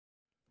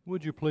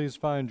Would you please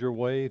find your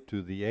way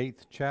to the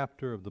 8th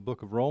chapter of the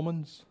book of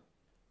Romans?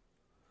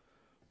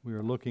 We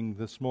are looking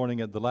this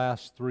morning at the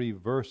last 3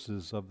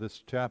 verses of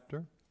this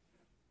chapter,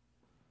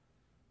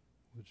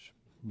 which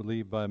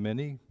believed by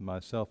many,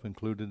 myself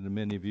included, and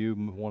many of you,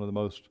 one of the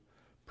most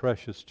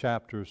precious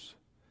chapters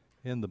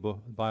in the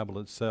Bible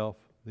itself,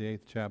 the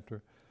 8th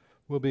chapter.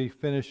 We'll be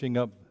finishing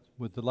up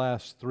with the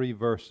last 3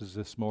 verses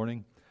this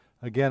morning.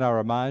 Again, I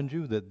remind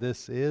you that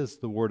this is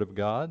the Word of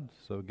God,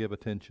 so give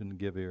attention,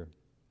 give ear.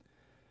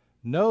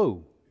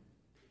 No,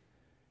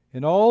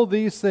 in all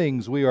these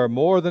things we are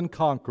more than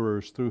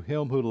conquerors through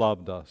Him who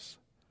loved us.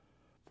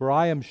 For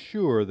I am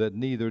sure that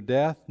neither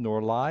death,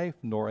 nor life,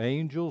 nor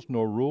angels,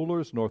 nor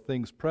rulers, nor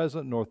things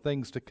present, nor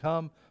things to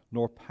come,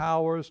 nor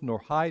powers, nor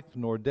height,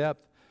 nor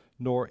depth,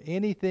 nor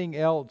anything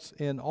else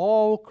in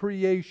all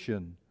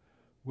creation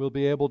will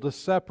be able to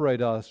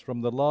separate us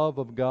from the love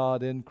of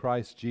God in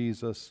Christ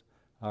Jesus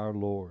our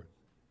Lord.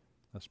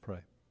 Let's pray.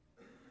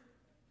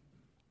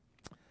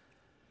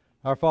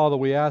 Our Father,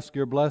 we ask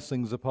your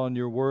blessings upon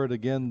your word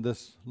again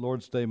this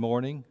Lord's Day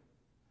morning.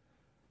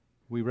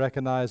 We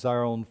recognize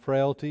our own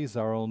frailties,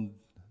 our own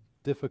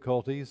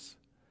difficulties,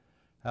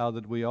 how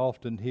that we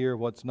often hear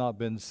what's not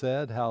been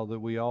said, how that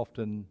we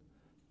often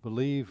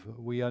believe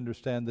we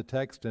understand the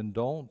text and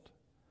don't.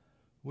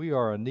 We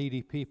are a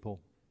needy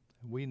people.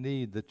 We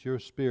need that your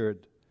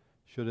Spirit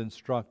should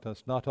instruct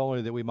us, not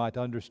only that we might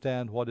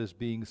understand what is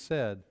being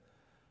said,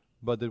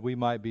 but that we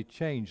might be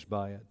changed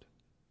by it,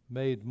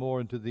 made more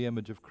into the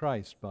image of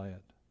Christ by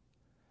it.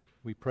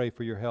 We pray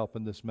for your help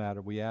in this matter.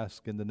 We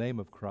ask in the name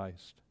of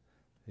Christ.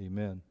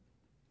 Amen.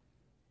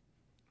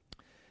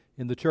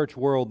 In the church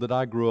world that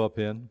I grew up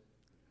in,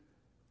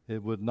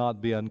 it would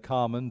not be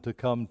uncommon to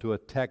come to a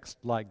text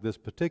like this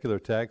particular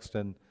text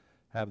and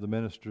have the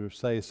minister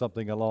say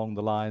something along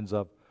the lines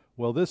of,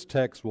 well, this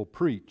text will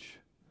preach.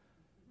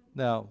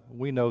 Now,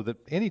 we know that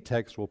any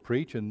text will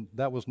preach, and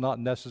that was not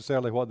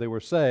necessarily what they were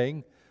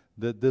saying,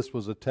 that this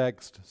was a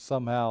text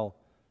somehow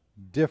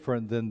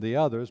different than the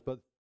others, but